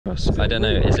campus. I don't know,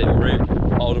 is it root,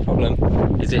 boulder problem?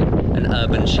 Is it an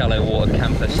urban shallow water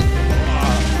campus?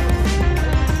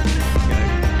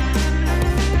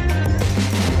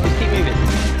 Just keep moving.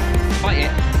 Fight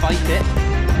it, fight it.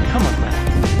 Come on, man.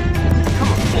 Come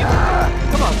on,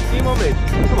 come on, few more moves.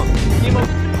 Come on, few more.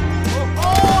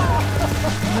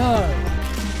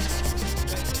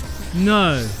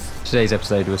 No. Today's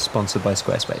episode was sponsored by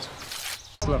Squarespace.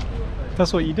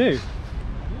 That's what you do.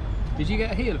 Did you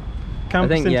get a heel?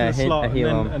 Campus into yeah, the slot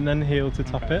and then heel to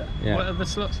top it. Yeah. What are the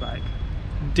slots like?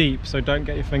 Deep, so don't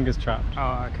get your fingers trapped.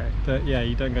 Oh, okay. But yeah,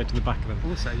 you don't go to the back of them.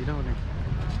 Also, you don't want to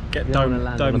Get You don't wanna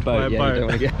land on a boat, yeah, you don't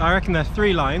wanna get... I reckon there are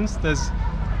 3 lines. There's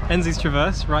Enzi's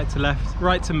traverse, right to left,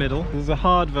 right to middle. There's a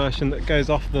hard version that goes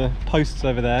off the posts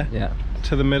over there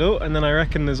to the middle, and then I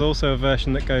reckon there's also a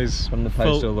version that goes from the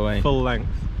post all the way. Full length.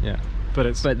 Yeah.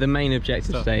 But the main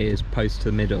objective today is post to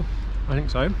the middle. I think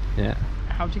so. Yeah.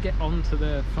 How do you get onto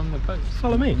from the post?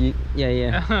 Follow me.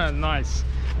 Yeah. Nice.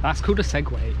 That's called a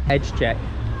segue. Edge check.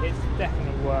 It's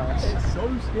definitely worse. It's so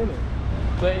skinny.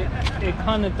 But it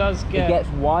kind of does get... It gets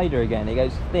wider again. It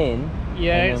goes thin.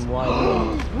 Yeah, and it's... then wider.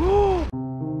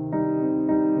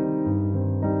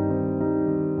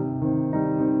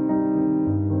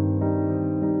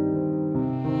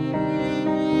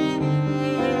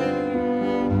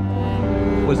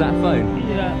 Was that a phone?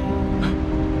 Yeah.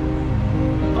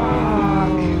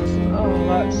 Fuck. Oh,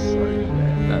 that's so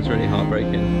bad. That's really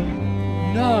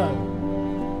heartbreaking. No.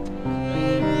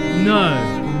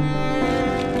 No.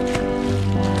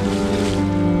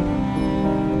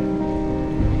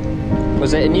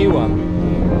 Was it a new one?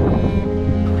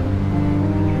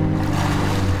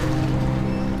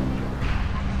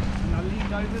 And I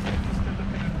leaned over just to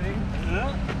look at the thing.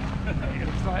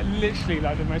 It's like literally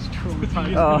like the most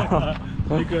traumatizing. Oh.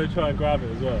 You're going to try and grab it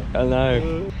as well. I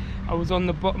know. I was on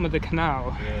the bottom of the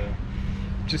canal,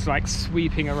 just like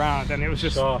sweeping around, and it was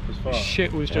just sharp as fuck.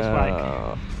 Shit was just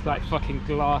like fucking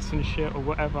glass and shit or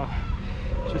whatever,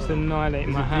 just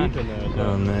annihilating my hand. Deep in there as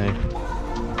well? Oh no.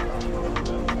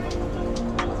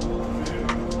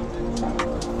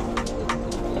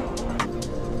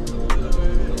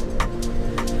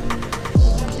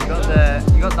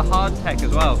 You got the hard tech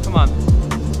as well. Come on.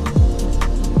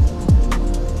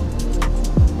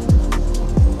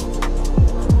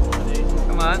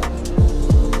 Come on.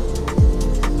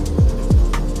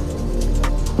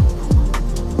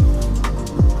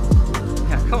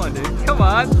 Yeah, come on, dude. Come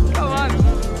on. Come on.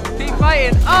 Keep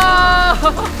fighting. Oh!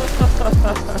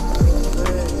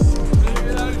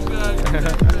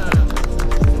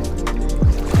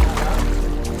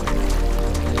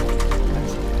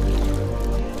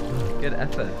 Good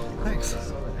effort. Thanks.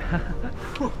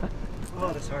 Oh,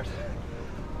 that's hard.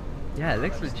 Yeah, it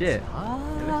looks legit. It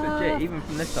looks legit. Even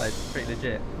from this side, it's pretty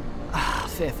legit.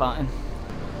 Fear fighting.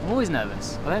 I'm always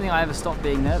nervous. I don't think I ever stop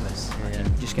being nervous. Yeah.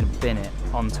 You're just going to bin it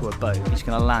onto a boat. You're just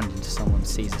going to land into someone's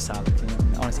Caesar salad. You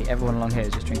know? Honestly, everyone along here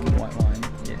is just drinking white wine.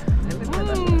 Yeah. It looks like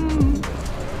that.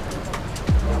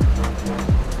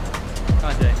 Come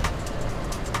on, Jay.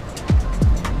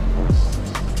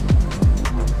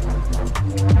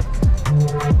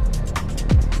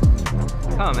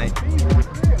 Come on, mate.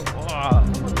 Whoa.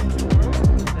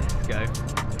 Let's go.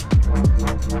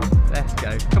 Let's go.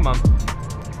 Come on.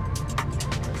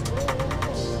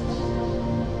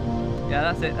 Yeah,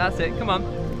 that's it. That's it. Come on.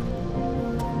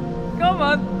 Come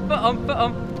on. Foot on. Foot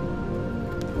on.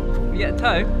 You get a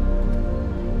toe.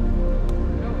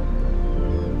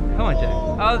 Come on,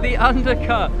 Joe. Oh, the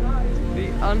undercut.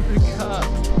 The undercut.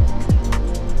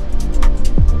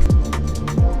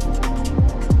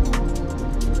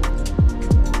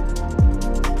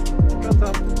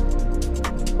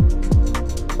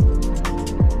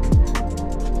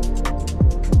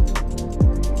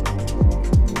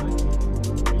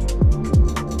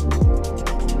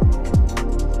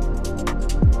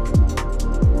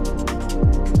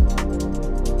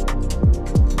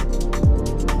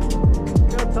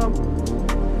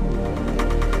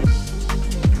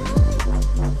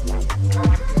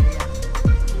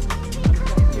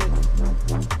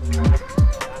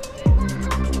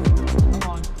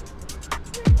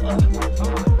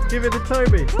 Give it to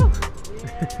Toby.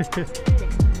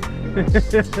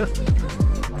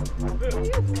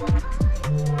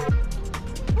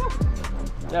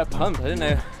 Yeah, pumped. I don't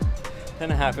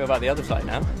know how I feel about the other side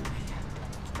now.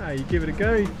 Ah, you give it a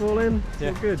go, you fall in, it's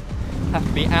all good. Have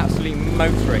to be absolutely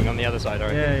motoring on the other side, I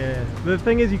reckon. Yeah. The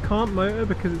thing is, you can't motor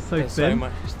because it's so thin. So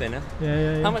much thinner.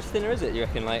 Yeah. How much thinner is it, you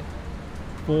reckon? Like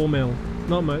 4 mil.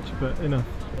 Not much, but enough.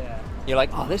 Yeah. You're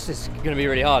like, oh, this is going to be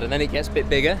really hard, and then it gets a bit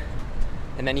bigger,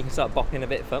 and then you can start bopping a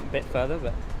bit further.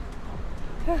 But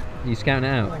you scout it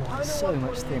out. So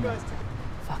much thinner.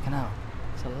 Fucking hell.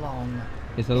 It's a long...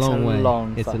 It's a long way.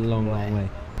 It's a long way.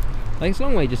 Like, it's a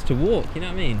long way just to walk, you know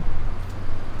what I mean?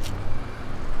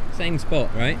 Same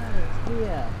spot, right?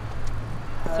 Yeah.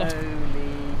 Holy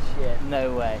shit,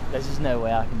 no way. There's just no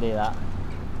way I can do that.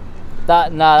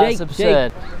 That's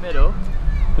absurd. From the middle?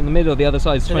 From the middle, the other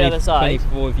side's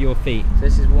 24 of your feet. So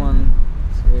this is 1,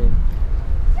 2...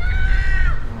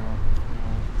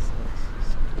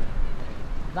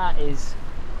 That is...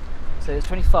 So it's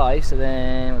 25, so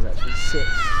then, what was that?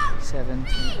 6, 7,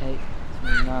 8,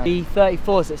 9...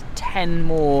 34, so it's 10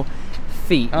 more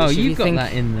feet. Oh, you've got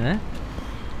that in there.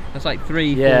 That's like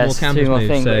 3, 4 more campus moves.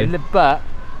 Things, but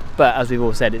as we've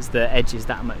all said, it's the edges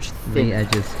that much thinner. The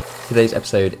edges. Today's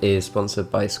episode is sponsored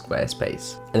by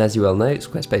Squarespace. And as you well know,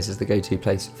 Squarespace is the go-to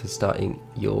place for starting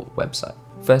your website.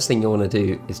 First thing you want to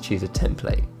do is choose a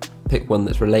template. Pick one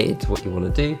that's related to what you want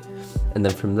to do, and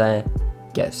then from there,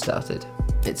 get started.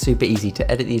 It's super easy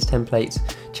to edit these templates,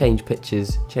 change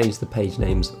pictures, change the page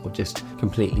names, or just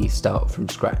completely start from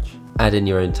scratch. Add in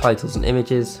your own titles and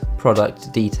images,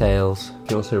 product details. You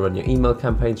can also run your email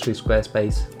campaigns through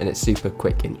Squarespace, and it's super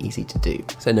quick and easy to do.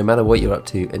 So no matter what you're up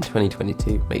to in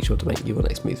 2022, make sure to make your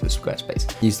next move with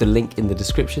Squarespace. Use the link in the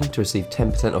description to receive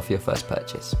 10% off your first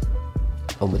purchase.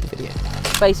 On with the video.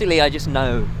 Basically, I just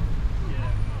know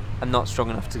I'm not strong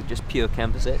enough to just pure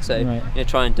campus it, so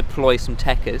try and deploy some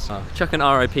techers. Chuck an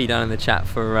RIP down in the chat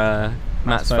for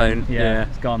Matt's phone. Yeah,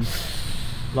 it's gone.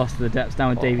 Lost to the depths,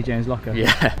 down with Davy Jones' locker.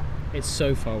 Yeah. It's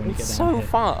so far when you get down so here.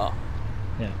 far.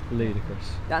 Yeah,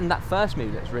 ludicrous. And that first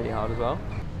move looks really hard as well.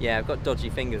 Yeah, I've got dodgy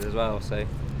fingers as well, so.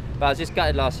 But I was just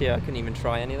gutted last year, I couldn't even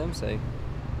try any of them, so.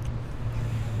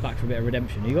 Back for a bit of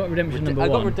redemption. You got redemption number 1.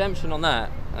 I got redemption on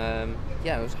that.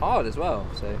 Yeah, it was hard as well,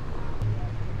 so.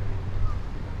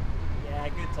 Yeah,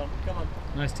 good Tom, come on.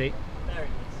 Nice tee. Very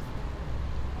nice.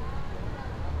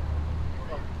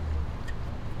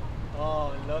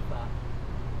 Oh, I love that.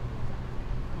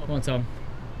 Come on, Tom.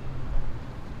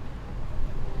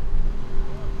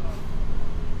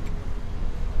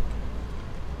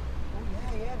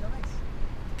 Oh yeah, nice.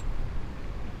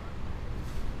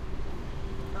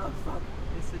 Oh fuck,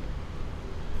 is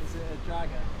it a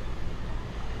dragger?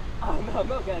 Oh no, I'm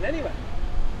not going anywhere.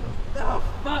 Oh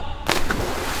fuck!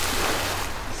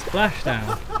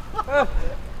 Splashdown.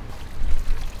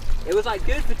 It was like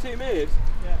good for 2 moves,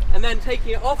 and then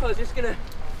taking it off, I was just gonna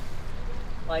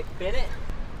like bin it.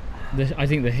 I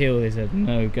think the heel is a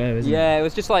no-go, isn't it? Yeah, it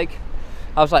was just like,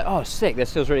 I was like, oh sick,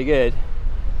 this feels really good.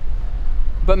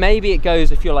 But maybe it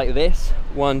goes if you're like this,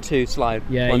 1, 2, slide.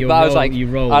 Yeah, but I was like, you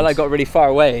rolled. I like got really far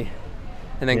away,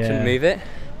 and then couldn't move it.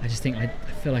 I just think I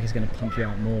feel like it's going to pump you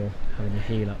out more having the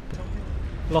heel up.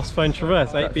 Lost phone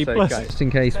traverse, 8B so plus. Just in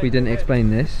case we didn't explain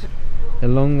this,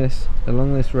 along this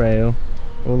rail,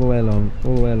 all the way along,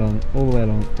 all the way along, all the way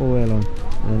along, all the way along,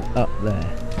 and then up there.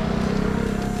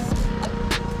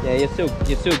 Yeah, you're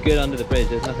still good under the bridge.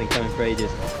 There's nothing coming for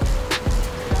ages.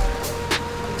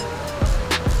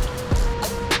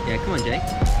 Yeah, come on, Jake.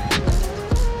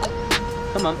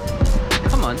 Come on,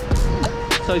 come on.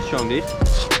 So strong, dude.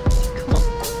 Come on.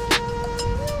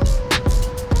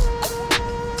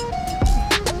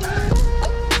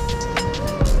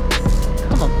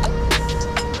 Come on.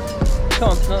 Come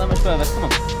on, not that much further. Come on.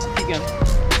 Keep going.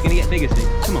 It's gonna get bigger soon.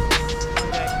 Come on.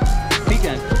 Keep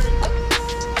going.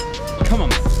 Come on.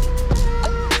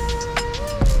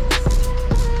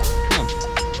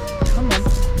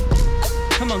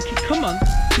 Come on,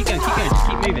 keep going, just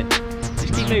keep moving.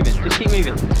 Just keep moving, just keep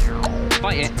moving.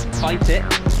 Fight it.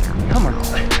 Come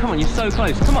on, you're so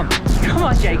close. Come on,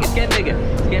 Jake, it's getting bigger.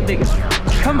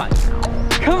 Come on,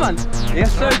 you're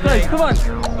so close. Come on.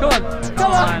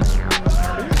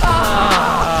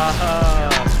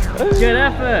 Good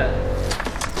effort.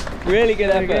 Really good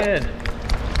effort. Good.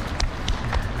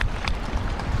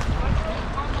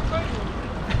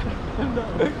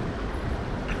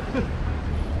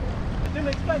 Didn't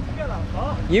expect to get that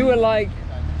far. You were like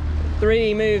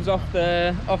 3 moves off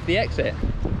the exit.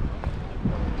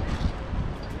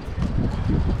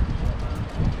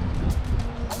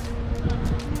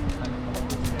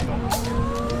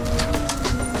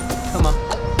 Come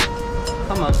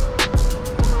on.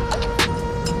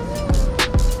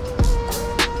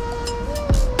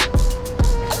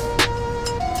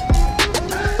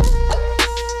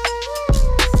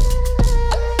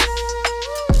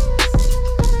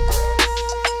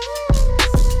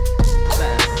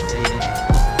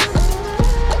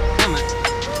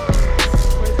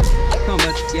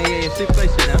 Super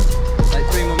close to it now. Like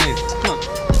 3 more moves. Come on.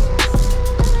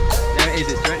 There it is.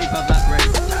 It's directly above that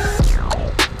bridge.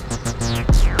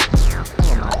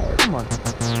 Come on.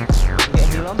 You get a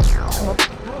heel on? Come on.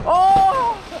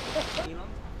 Oh! Heel on?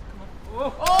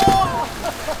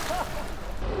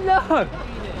 No!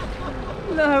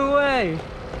 No way!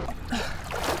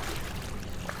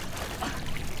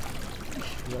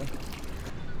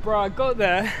 Bro, I got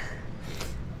there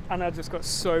and I just got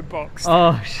so boxed.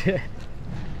 Oh shit.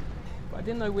 But I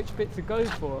didn't know which bit to go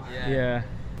for. Yeah.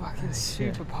 Fucking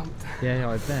super pumped. Yeah,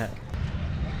 I bet.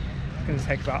 It's gonna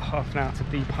take about half an hour to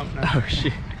de-pump now. Oh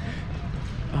shit.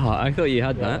 Oh, I thought you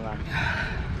had that.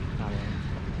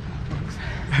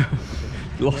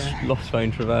 Lost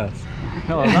phone traverse.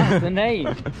 Oh, that's the name.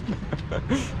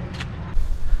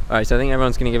 Alright, so I think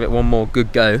everyone's going to give it one more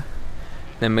good go.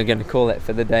 Then we're going to call it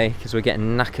for the day because we're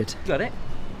getting knackered. Got it?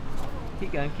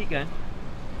 Keep going, keep going.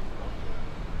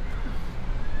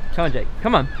 Come on, Jake.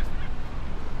 Come on.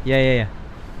 Yeah.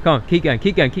 Come on, keep going,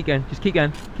 keep going, keep going. Just keep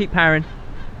going. Keep powering.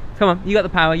 Come on, you got the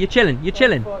power. You're chilling, you're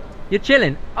chilling. You're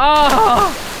chilling.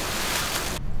 Oh!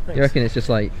 Thanks. You reckon it's just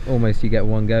like almost you get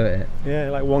one go at it?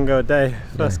 Yeah, like one go a day.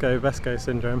 First go, best go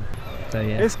syndrome. So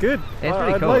yeah. It's good. It's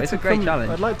really cool. Like it's a great challenge.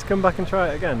 I'd like to come back and try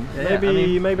it again. Yeah,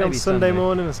 maybe on Sunday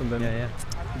morning or something. Yeah.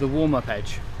 The warm-up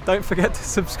edge. Don't forget to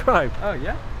subscribe. Oh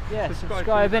yeah? Yeah,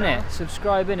 subscribe in it.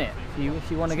 Subscribe in it. If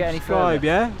you want to get any further. Subscribe,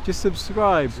 yeah? Just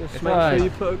subscribe. Make sure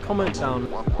you put a comment down.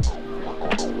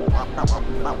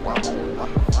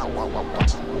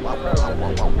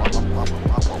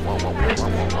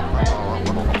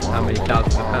 How many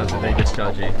thousands of pounds did they just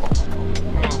charge you?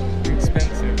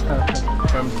 Expensive.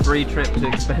 From free trip to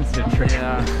expensive trip.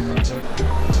 Yeah.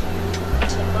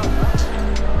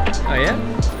 Oh yeah?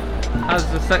 How's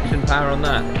the section power on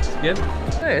that? It's good?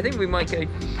 Hey, I think we might go,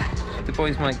 the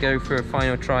boys might go for a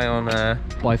final try on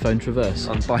Biphone Traverse.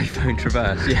 On Biphone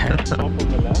Traverse, yeah. Up on the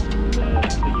left, you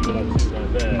would have two right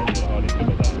there, and you're hardly good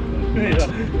at that. Yeah,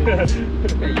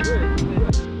 you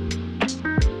would.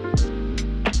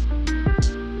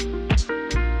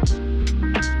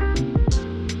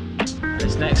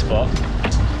 This next spot,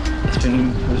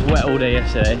 it was wet all day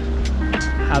yesterday.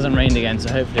 Hasn't rained again,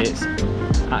 so hopefully it's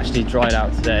actually dried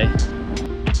out today.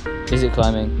 Is it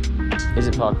climbing? Is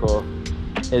it parkour?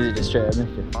 Is it just straight up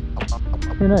mischief?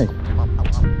 Who knows?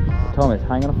 Tom is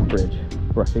hanging off a bridge,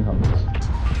 brushing holes.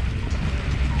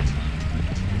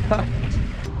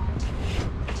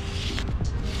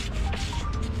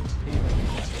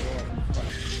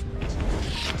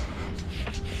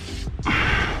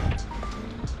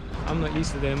 I'm not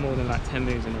used to doing more than like 10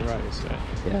 moves in a row, so.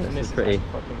 Yeah, and this is pretty.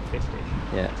 Like fucking 50.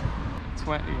 Yeah.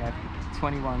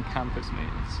 21 campus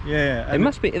moves. Yeah. It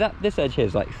must be, this edge here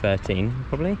is like 13,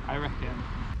 probably. I reckon.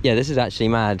 Yeah, this is actually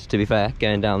mad, to be fair,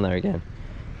 going down there again.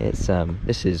 It's,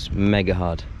 this is mega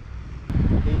hard.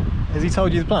 Has he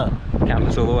told you the plan?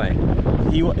 Campus all the way.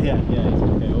 Yeah, he's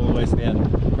okay, all the way to the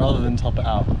end, rather than top it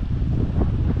out.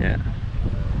 Yeah.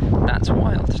 That's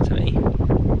wild to me.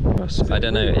 I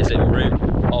don't know, is it a route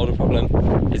older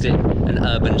problem? Is it an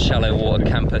urban shallow water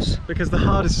campus? Because the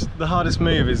hardest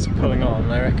move is pulling on,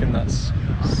 and I reckon that's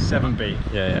 7B.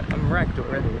 Yeah. I'm wrecked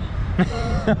already.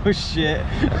 Oh shit.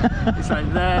 It's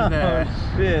like there.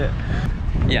 Oh shit.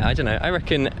 Yeah, I don't know, I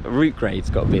reckon route grade's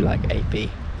got to be like 8B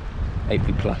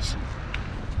plus.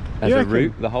 As You a reckon?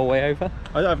 route the whole way over?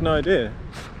 I have no idea.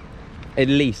 At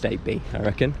least 8B, I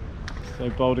reckon. So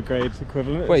boulder grade's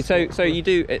equivalent. Wait, so you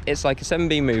do, it's like a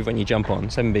 7B move when you jump on,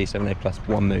 7B, 7A plus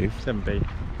one move. 7B.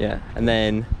 Yeah, and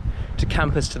then to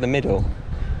campus to the middle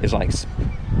is like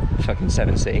fucking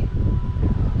 7C.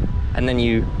 And then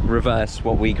you reverse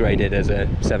what we graded as a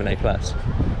 7A plus.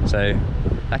 So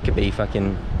that could be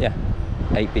fucking, yeah,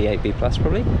 8B plus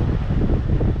probably.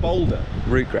 Boulder?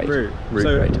 Route grade. Route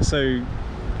grade. So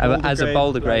as a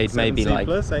boulder grade, maybe 7C like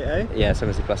plus 8A? Yeah,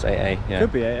 7C plus 8A. Yeah.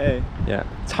 Could be 8A. Yeah,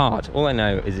 it's hard. All I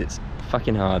know is it's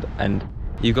fucking hard, and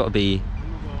you've got to be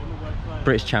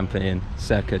British champion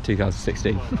circa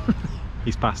 2016.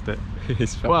 He's passed it.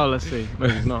 It's Well, let's see.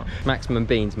 Maybe he's not. Maximum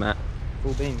beans, Matt.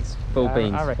 Full beans. Full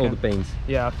beans. I reckon. All the beans.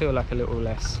 Yeah, I feel like a little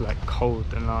less like cold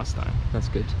than last time. That's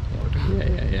good.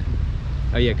 Yeah.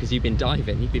 Oh yeah, because you've been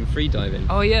diving. You've been free diving.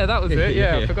 Oh yeah, that was it.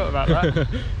 Yeah, Yeah. I forgot about that.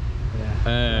 Yeah,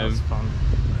 that was fun.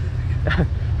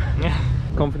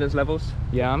 Confidence levels?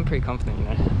 Yeah, I'm pretty confident, you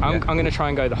know. I'm going to try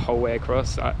and go the whole way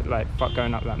across, like fuck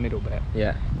going up that middle bit.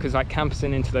 Yeah. Because like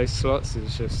campusing into those slots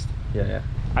is just... Yeah.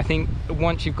 I think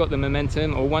once you've got the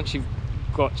momentum, or once you've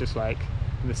got just like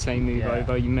the same move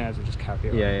over, you may as well just carry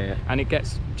it on. Yeah. And it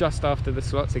gets, just after the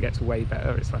slots, it gets way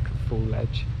better. It's like a full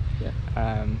ledge.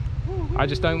 Yeah. I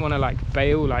just don't want to like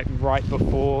bail like right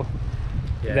before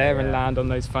and land on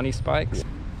those funny spikes.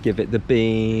 Give it the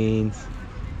beans.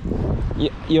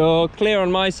 You're clear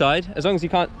on my side, as long as you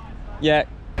can't... Yeah.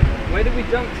 Where did we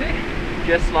jump to?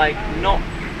 Just like not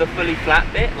the fully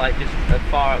flat bit, like just as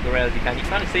far up the rail as you can. You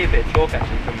kind of see a bit of chalk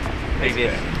actually from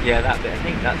previous, yeah, that bit. I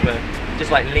think that's where,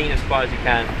 just like lean as far as you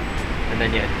can, and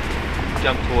then yeah,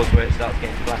 jump towards where it starts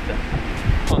getting flatter.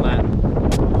 Come on, man.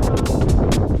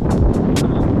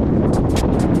 Come on.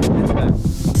 Let's go.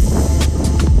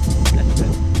 Let's go.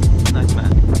 Nice,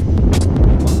 man.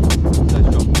 Come on. So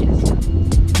strong. Yes.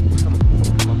 Come on.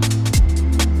 Come on.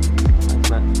 Nice,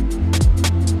 man.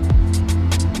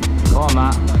 Come on,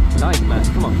 Matt. Nice, man.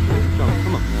 Come on. Really strong.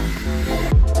 Come on.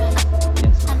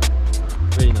 Yes.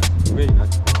 Really nice. Really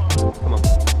nice. Come on.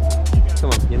 Come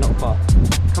on. You're not far.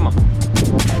 Come on.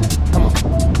 Come on.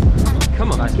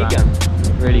 Come on. Nice, Keep man. going.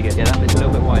 Really good. Yeah, that bit's a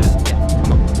little bit wider. Yeah.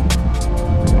 Come on.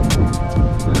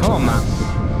 Come on, Matt.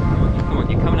 Come on.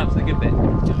 You're coming up to the good bit.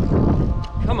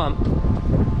 Come on. Come on.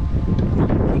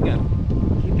 Keep going.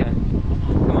 Keep going.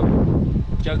 Come on.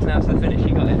 Jokes now to the finish.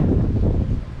 You got it.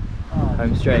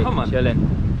 Home straight. Come on. Chilling.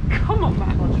 Come on,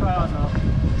 man. I'll try out now.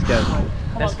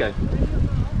 Let's go. Let's go.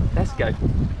 Let's go.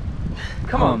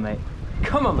 Come on, mate.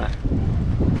 Come on, man.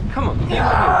 Come on. Few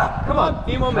more moves. Come on.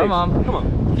 Few more moves. Come on. Come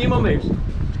on. Few more moves.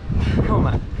 Come on,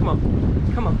 man. Come on.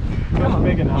 Come on. Come on.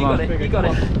 Bigger now. You got it. Bigger. You got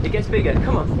it. It gets bigger.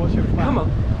 Come on. What's your plan? Come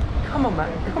on. Come on, man.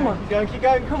 Come on. Keep going, keep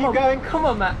going, Come keep on. going. Come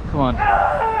on, Matt. Come on.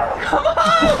 Come on.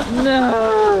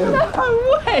 No! No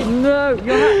way. No!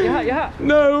 Your hat, your hat, your hat!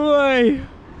 No way.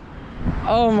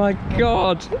 Oh my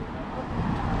god.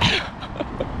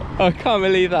 I can't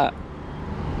believe that.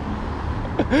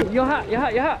 Your hat, your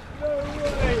hat, your hat! No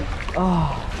way!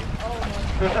 Oh.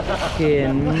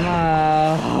 Fucking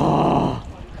man.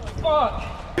 Fuck!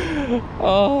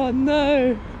 Oh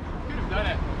no.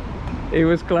 He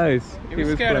was close. He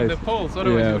was scared of the pulse,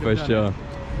 otherwise yeah, he would for have sure.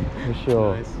 done For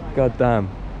sure. Nice. God damn.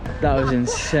 That was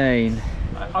insane.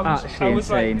 I was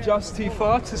insane. like just too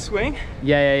far to swing.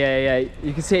 Yeah.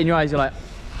 You can see it in your eyes, you're like,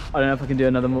 I don't know if I can do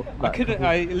another more. I couldn't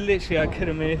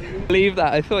move. Believe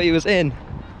that, I thought he was in.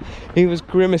 He was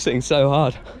grimacing so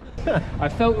hard. I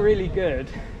felt really good.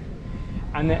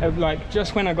 And then, like,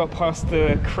 just when I got past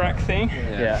the crack thing,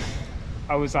 Yeah.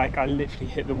 I was like, I literally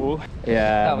hit the wall.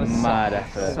 Yeah, That was mad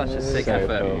effort. such a sick So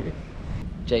effort. cool.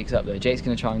 Jake's up though. Jake's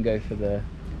going to try and go for the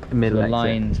Middle the exit.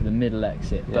 line to the middle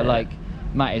exit. But Yeah. like,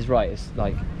 Matt is right. It's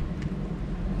like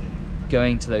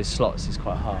going to those slots is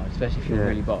quite hard, especially if you're Yeah.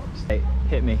 really boxed. Hey,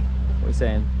 hit me. What are you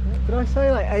saying? Did I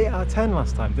say like 8 out of 10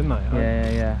 last time, didn't I?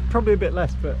 Yeah. Probably a bit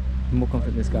less, but I'm more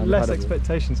confident this guy. less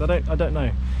expectations. I don't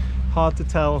know. Hard to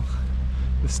tell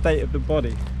the state of the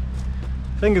body.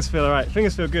 Fingers feel alright.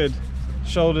 Fingers feel good.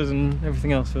 Shoulders and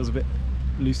everything else feels a bit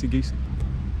loosey goosey.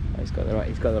 He's got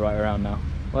the right around now.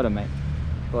 Well done, mate.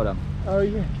 Well done. Oh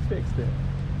yeah, you fixed it.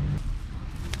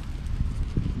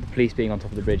 The police being on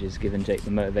top of the bridge has given Jake the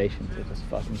motivation to just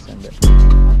fucking send it.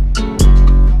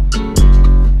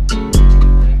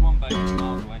 There's one boat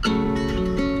miles away.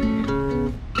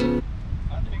 Come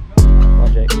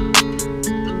on, Jake.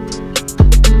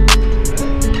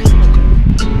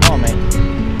 Come on, mate.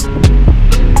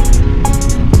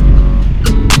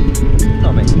 Come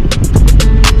on, mate.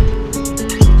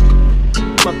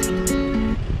 Come on.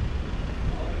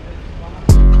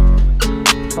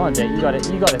 Come on, Jake. You got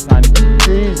it. You got this, man.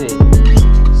 Cruisy.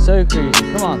 So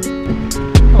cruisy. Come on.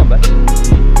 Come on, bud.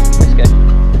 Let's go.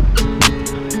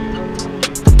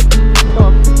 Come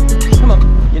on. Come on.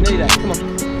 You're nearly there. Come on.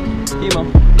 Few more.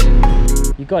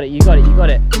 You got it. You got it. You got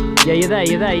it. Yeah, you're there.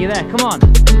 You're there. You're there. Come on.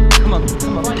 Come on.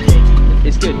 Come on.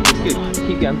 It's good. It's good.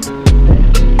 Keep going.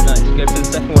 Nice. Go for the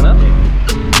second one up.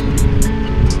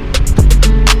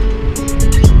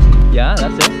 Yeah,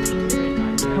 that's it.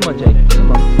 Come on, Jake.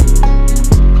 Come on.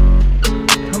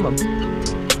 Come on.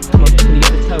 Come on. Can you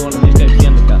get the toe on and just go for the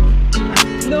undercut?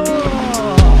 No!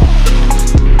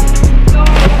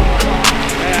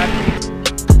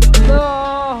 No!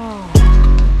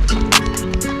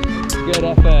 Good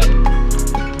effort.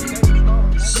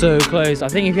 So close. I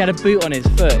think if he had a boot on his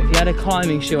foot, if he had a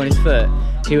climbing shoe on his foot,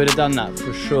 he would have done that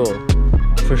for sure.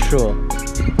 For sure.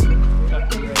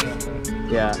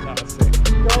 Yeah.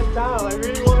 Going down, I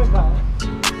really wanted that.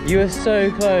 You were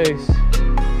so close.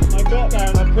 I got there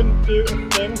and I couldn't do a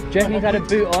thing. Do you reckon if he had a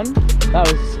boot on? That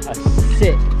was a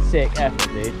sick effort,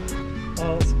 dude.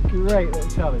 Oh, it's a great little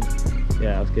challenge.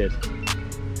 Yeah, that was good.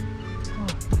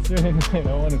 It's really insane, I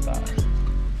wanted that.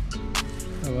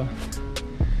 Oh well.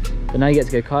 But now you get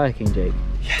to go kayaking, Jake.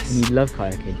 Yes! And you love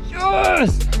kayaking.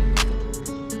 Yes!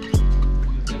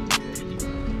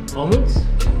 Onwards?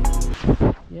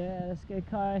 Yeah, let's go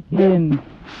kayaking.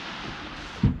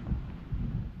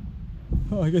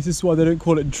 Oh, I guess this is why they don't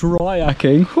call it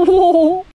dry-acking.